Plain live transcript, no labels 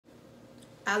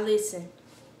I listen.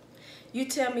 You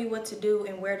tell me what to do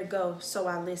and where to go, so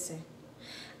I listen.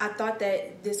 I thought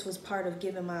that this was part of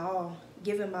giving my all,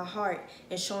 giving my heart,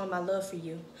 and showing my love for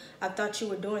you. I thought you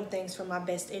were doing things for my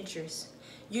best interest.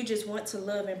 You just want to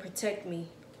love and protect me.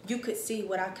 You could see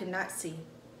what I could not see.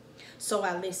 So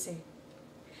I listen.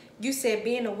 You said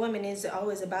being a woman isn't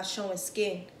always about showing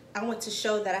skin. I want to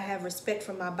show that I have respect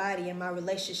for my body and my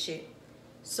relationship.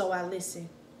 So I listen.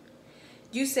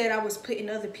 You said I was putting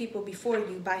other people before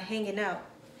you by hanging out.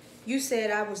 You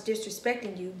said I was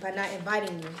disrespecting you by not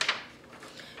inviting you.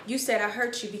 You said I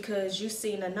hurt you because you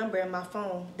seen a number in my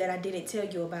phone that I didn't tell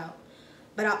you about,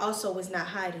 but I also was not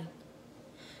hiding.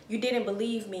 You didn't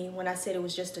believe me when I said it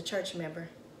was just a church member.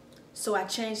 So I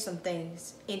changed some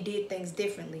things and did things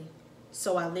differently.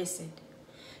 So I listened.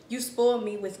 You spoiled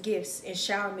me with gifts and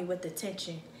showered me with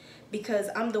attention because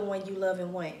I'm the one you love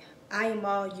and want. I am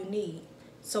all you need.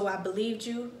 So I believed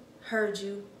you, heard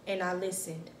you, and I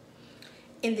listened.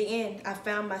 In the end, I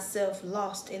found myself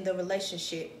lost in the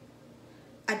relationship.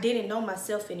 I didn't know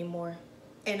myself anymore,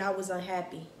 and I was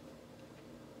unhappy.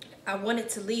 I wanted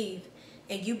to leave,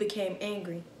 and you became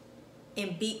angry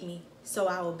and beat me, so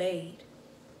I obeyed.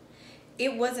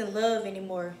 It wasn't love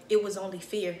anymore, it was only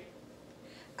fear.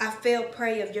 I fell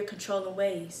prey of your controlling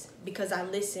ways because I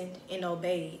listened and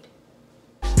obeyed.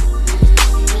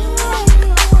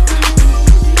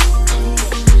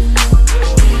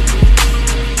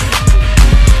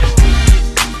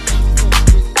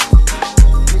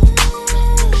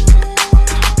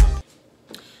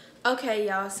 Okay,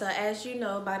 y'all, so as you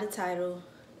know by the title,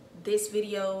 this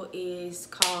video is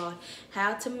called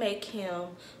How to Make Him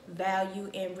Value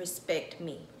and Respect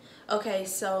Me. Okay,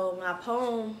 so my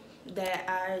poem that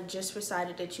I just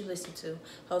recited that you listened to,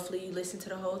 hopefully you listened to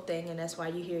the whole thing and that's why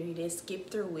you're here, you didn't skip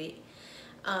through it.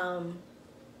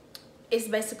 It's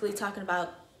basically talking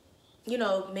about, you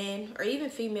know, men or even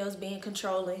females being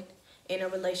controlling in a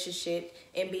relationship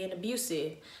and being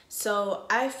abusive. So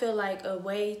I feel like a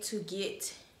way to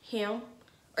get him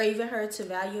or even her to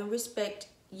value and respect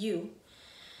you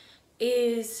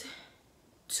is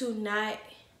to not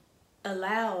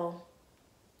allow,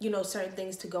 you know, certain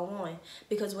things to go on,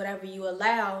 because whatever you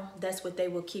allow, that's what they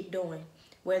will keep doing,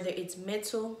 whether it's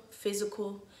mental,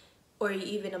 physical, or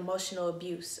even emotional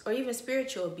abuse or even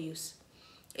spiritual abuse.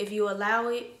 If you allow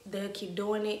it, they'll keep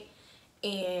doing it,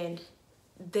 and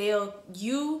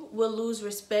you will lose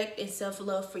respect and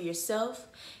self-love for yourself,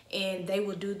 and they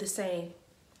will do the same.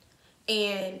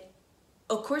 And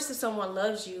of course, if someone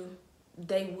loves you,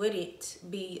 they wouldn't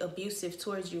be abusive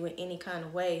towards you in any kind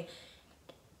of way.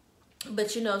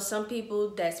 But you know, some people,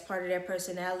 that's part of their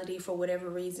personality for whatever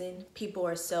reason. People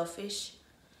are selfish.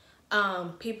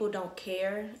 People don't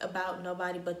care about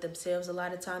nobody but themselves a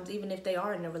lot of times, even if they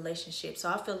are in a relationship. So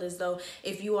I feel as though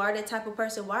if you are that type of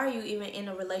person, why are you even in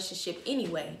a relationship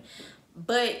anyway?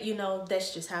 But you know,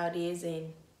 that's just how it is,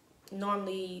 and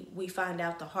normally we find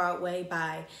out the hard way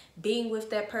by being with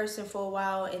that person for a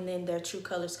while and then their true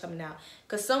colors coming out,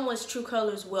 because someone's true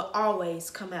colors will always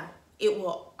come out. It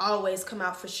will always come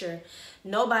out for sure.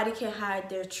 Nobody can hide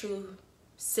their true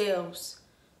selves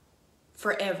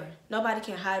forever. Nobody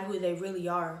can hide who they really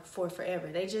are for forever.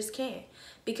 They just can't.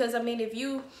 Because I mean, if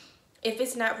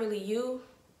it's not really you,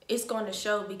 it's going to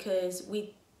show, because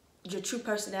your true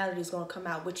personality is going to come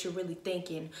out, what you're really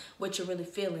thinking, what you're really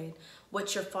feeling,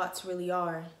 what your thoughts really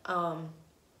are,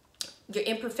 your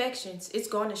imperfections, it's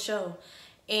going to show.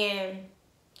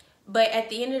 But at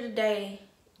the end of the day,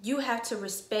 you have to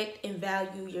respect and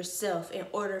value yourself in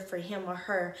order for him or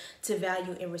her to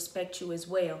value and respect you as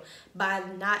well, by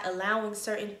not allowing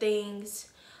certain things,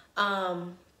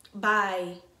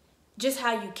 by just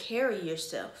how you carry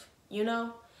yourself, you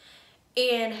know.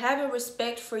 And having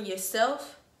respect for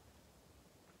yourself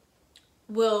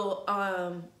will,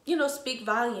 you know, speak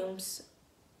volumes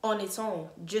on its own,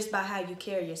 just by how you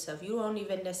carry yourself. You don't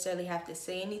even necessarily have to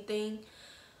say anything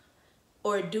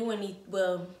or do any,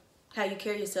 well, how you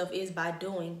carry yourself is by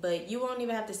doing, but you won't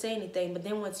even have to say anything. But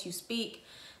then once you speak,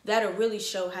 that'll really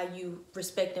show how you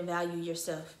respect and value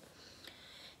yourself.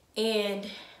 And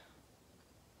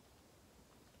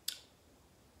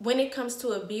when it comes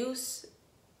to abuse,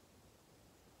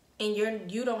 and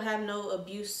you don't have no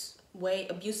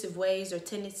abusive ways or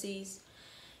tendencies,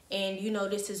 and you know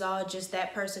this is all just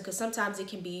that person, because sometimes it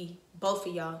can be both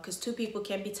of y'all, because two people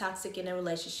can be toxic in a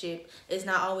relationship. It's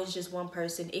not always just one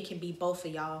person, it can be both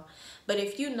of y'all. But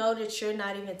if you know that you're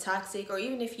not even toxic, or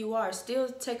even if you are, still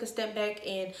take a step back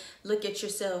and look at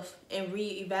yourself and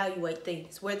reevaluate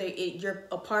things, whether you're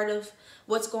a part of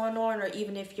what's going on, or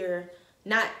even if you're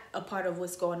not a part of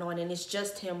what's going on and it's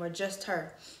just him or just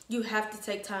her. You have to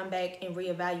take time back and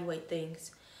reevaluate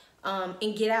things.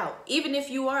 and get out. Even if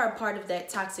you are a part of that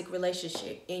toxic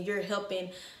relationship and you're helping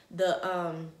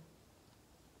the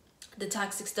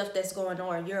toxic stuff that's going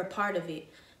on, you're a part of it.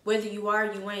 Whether you are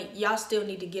or you ain't, y'all still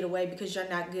need to get away because you're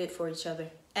not good for each other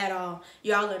at all.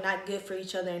 Y'all are not good for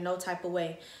each other in no type of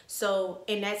way. So,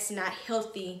 and that's not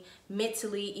healthy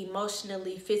mentally,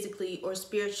 emotionally, physically, or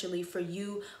spiritually for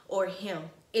you or him.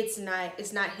 It's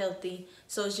not healthy.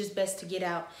 So it's just best to get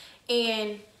out.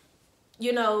 And,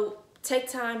 you know, take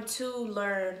time to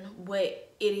learn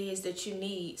what it is that you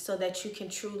need so that you can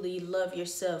truly love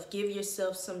yourself. Give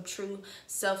yourself some true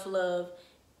self-love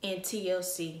and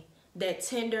TLC. That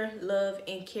tender love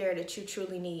and care that you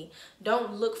truly need.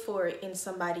 Don't look for it in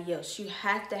somebody else. You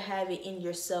have to have it in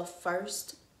yourself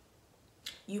first.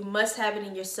 You must have it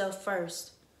in yourself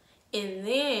first. And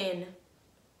then,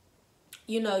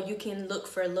 you know, you can look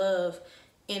for love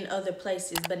in other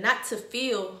places, but not to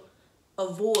fill a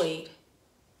void,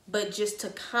 but just to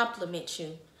compliment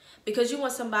you. Because you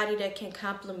want somebody that can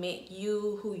compliment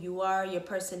you, who you are, your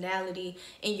personality,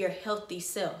 and your healthy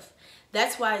self.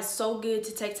 That's why it's so good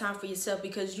to take time for yourself,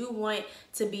 because you want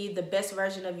to be the best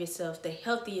version of yourself, the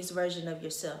healthiest version of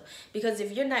yourself. Because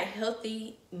if you're not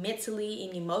healthy mentally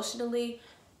and emotionally,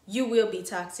 you will be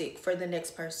toxic for the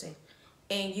next person.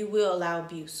 And you will allow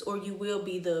abuse, or you will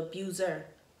be the abuser.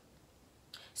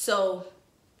 So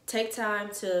take time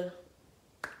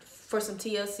for some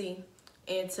TLC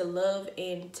and to love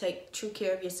and take true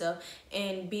care of yourself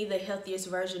and be the healthiest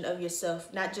version of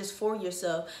yourself, not just for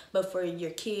yourself, but for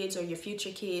your kids or your future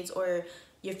kids or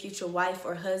your future wife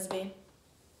or husband.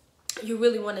 You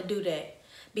really want to do that,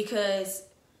 because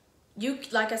you,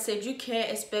 like I said, you can't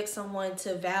expect someone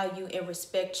to value and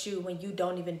respect you when you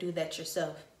don't even do that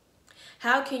yourself.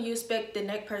 How can you expect the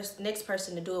next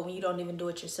person to do it when you don't even do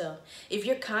it yourself? If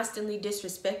you're constantly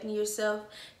disrespecting yourself,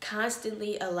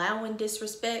 constantly allowing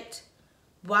disrespect,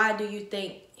 why do you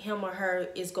think him or her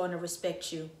is going to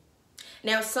respect you?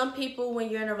 Now, some people, when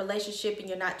you're in a relationship and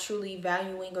you're not truly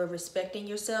valuing or respecting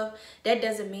yourself, that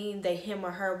doesn't mean that him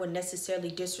or her would necessarily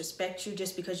disrespect you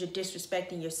just because you're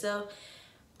disrespecting yourself.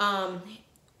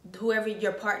 Whoever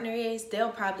your partner is, they'll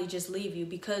probably just leave you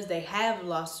because they have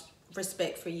lost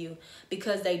respect for you,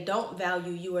 because they don't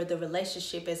value you or the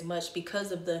relationship as much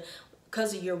because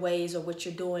of your ways or what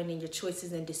you're doing and your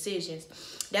choices and decisions.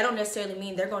 That don't necessarily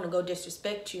mean they're going to go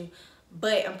disrespect you,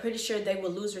 but I'm pretty sure they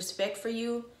will lose respect for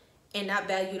you and not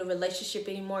value the relationship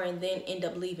anymore and then end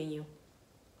up leaving you.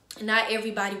 Not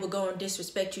everybody will go and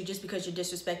disrespect you just because you're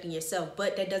disrespecting yourself,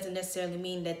 but that doesn't necessarily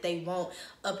mean that they won't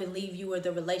up and leave you or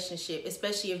the relationship,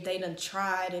 especially if they done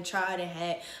tried and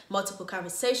had multiple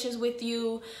conversations with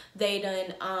you. They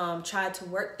done tried to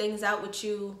work things out with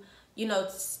you, you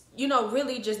know,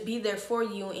 really just be there for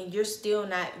you, and you're still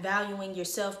not valuing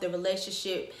yourself, the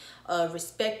relationship,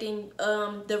 respecting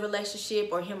the relationship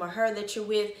or him or her that you're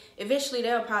with. Eventually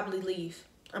they'll probably leave.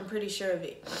 I'm pretty sure of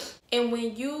it. And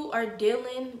when you are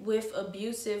dealing with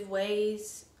abusive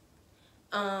ways,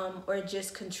 or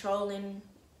just controlling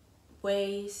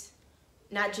ways,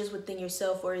 not just within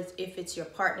yourself, or if it's your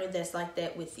partner that's like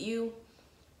that with you,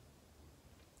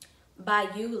 by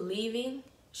you leaving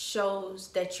shows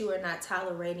that you are not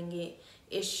tolerating it.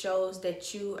 It shows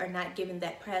that you are not giving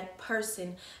that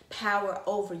person power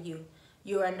over you.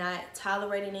 You are not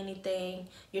tolerating anything.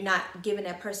 You're not giving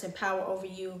that person power over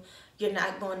you. You're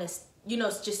not going to,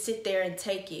 just sit there and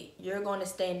take it. You're going to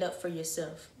stand up for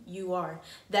yourself. You are.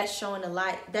 That's showing a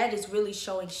lot. That is really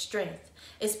showing strength,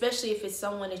 especially if it's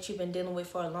someone that you've been dealing with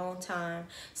for a long time,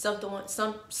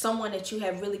 someone that you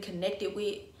have really connected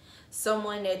with,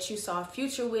 someone that you saw a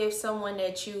future with, someone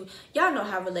that y'all know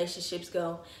how relationships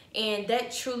go. And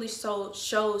that truly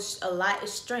shows a lot of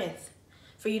strength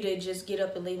for you to just get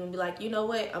up and leave and be like, you know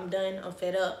what, I'm done, I'm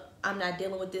fed up, I'm not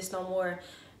dealing with this no more.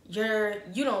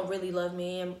 You don't really love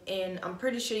me, and I'm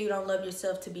pretty sure you don't love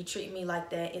yourself to be treating me like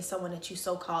that and someone that you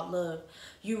so-called love.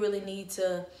 You really need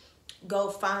to go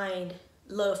find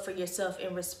love for yourself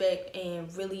and respect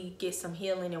and really get some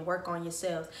healing and work on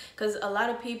yourselves. Because a lot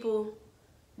of people,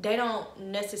 they don't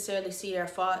necessarily see their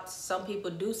faults. Some people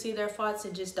do see their faults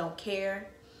and just don't care.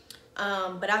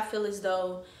 But I feel as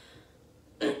though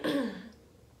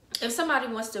if somebody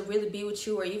wants to really be with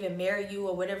you or even marry you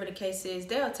or whatever the case is,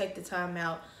 they'll take the time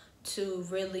out to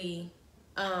really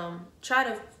try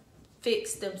to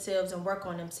fix themselves and work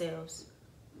on themselves.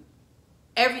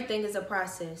 Everything is a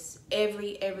process.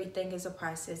 Everything is a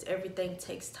process. Everything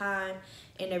takes time,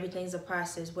 and everything's a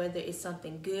process, whether it's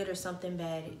something good or something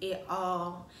bad. It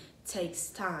all takes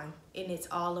time, and it's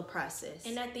all a process.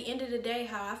 And at the end of the day,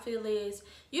 how I feel is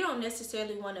you don't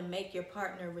necessarily want to make your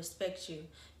partner respect you.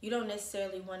 You don't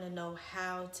necessarily want to know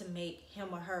how to make him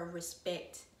or her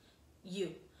respect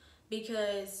you,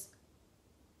 because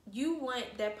you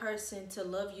want that person to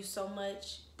love you so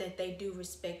much that they do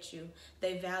respect you,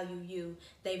 they value you,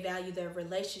 they value their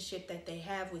relationship that they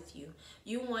have with you.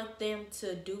 You want them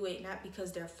to do it not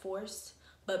because they're forced,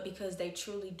 but because they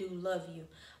truly do love you.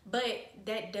 But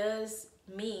that does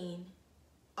mean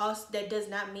also, that does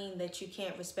not mean that you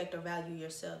can't respect or value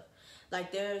yourself.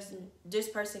 Like,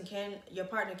 your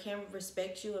partner can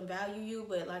respect you and value you,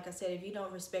 but like I said, if you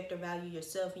don't respect or value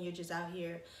yourself and you're just out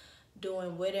here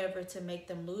doing whatever to make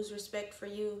them lose respect for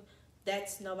you,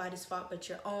 that's nobody's fault but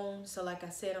your own. So like I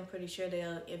said, I'm pretty sure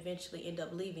they'll eventually end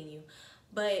up leaving you.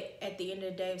 But at the end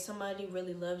of the day, if somebody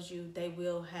really loves you, they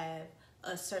will have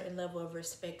a certain level of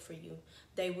respect for you.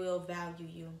 They will value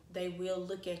you. They will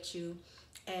look at you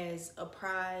as a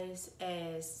prize,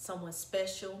 as someone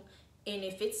special. And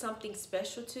if it's something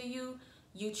special to you,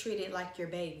 you treat it like your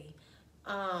baby.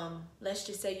 Let's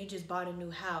just say you just bought a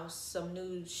new house, some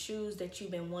new shoes that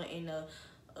you've been wanting, a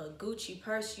Gucci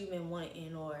purse you've been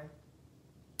wanting, or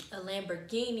a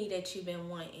Lamborghini that you've been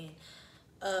wanting.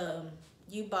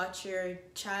 You bought your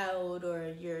child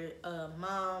or your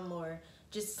mom, or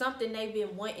just something they've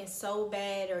been wanting so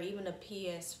bad, or even a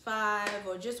PS5,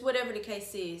 or just whatever the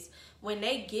case is. When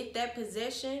they get that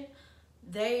possession,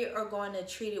 they are going to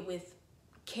treat it with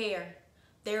care.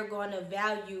 They're going to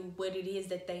value what it is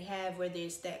that they have, whether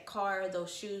it's that car,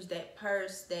 those shoes, that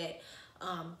purse, that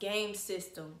game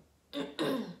system.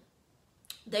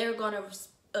 They're going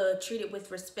to treat it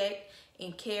with respect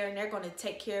and care, and they're going to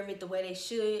take care of it the way they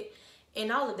should.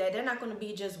 And all of that. They're not going to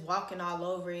be just walking all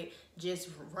over it, just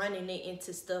running it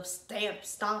into stuff,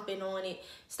 stomping on it,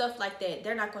 stuff like that.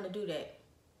 They're not going to do that.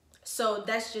 So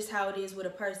that's just how it is with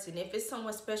a person. If it's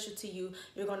someone special to you,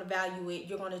 you're going to value it.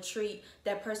 You're going to treat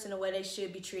that person the way they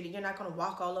should be treated. You're not going to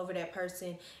walk all over that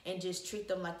person and just treat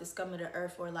them like the scum of the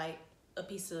earth, or like a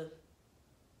piece of,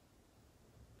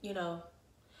 you know,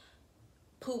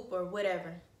 poop or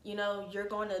whatever. You know, you're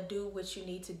going to do what you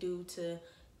need to do to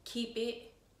keep it.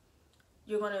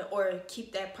 Or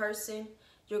keep that person.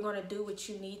 You're going to do what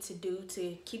you need to do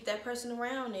to keep that person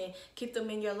around and keep them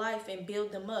in your life and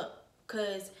build them up.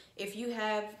 Because if you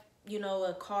have, you know,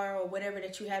 a car or whatever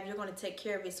that you have, you're going to take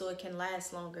care of it so it can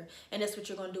last longer. And that's what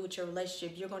you're going to do with your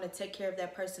relationship. You're going to take care of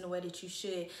that person the way that you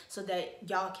should so that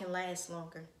y'all can last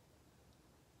longer.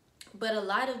 But a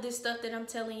lot of this stuff that I'm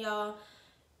telling y'all,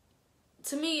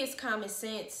 to me, it's common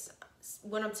sense.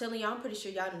 What I'm telling y'all, I'm pretty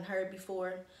sure y'all done heard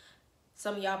before.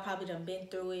 Some of y'all probably done been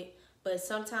through it. But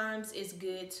sometimes it's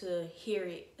good to hear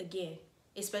it again.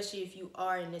 Especially if you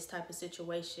are in this type of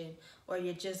situation, or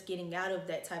you're just getting out of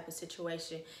that type of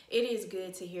situation. It is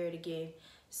good to hear it again.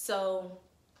 So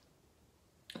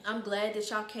I'm glad that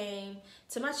y'all came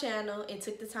to my channel and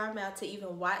took the time out to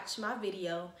even watch my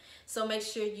video. So make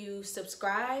sure you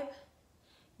subscribe,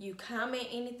 you comment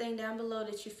anything down below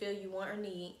that you feel you want or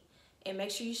need, and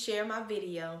make sure you share my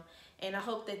video. And I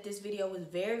hope that this video was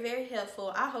very, very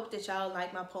helpful. I hope that y'all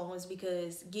like my poems,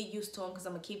 because get used to them, because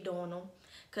I'm going to keep doing them.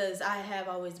 Because I have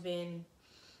always been,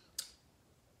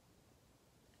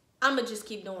 I'm going to just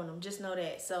keep doing them. Just know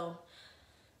that. So,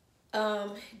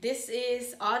 this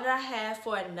is all that I have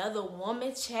for another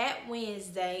Woman Chat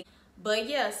Wednesday. But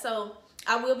yeah, so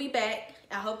I will be back.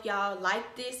 I hope y'all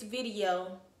like this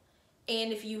video.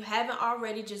 And if you haven't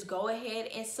already, just go ahead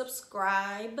and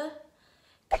subscribe,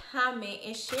 comment,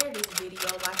 and share this video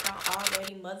like I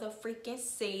already motherfreaking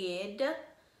said.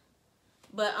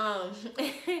 But,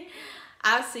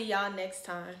 I'll see y'all next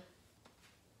time.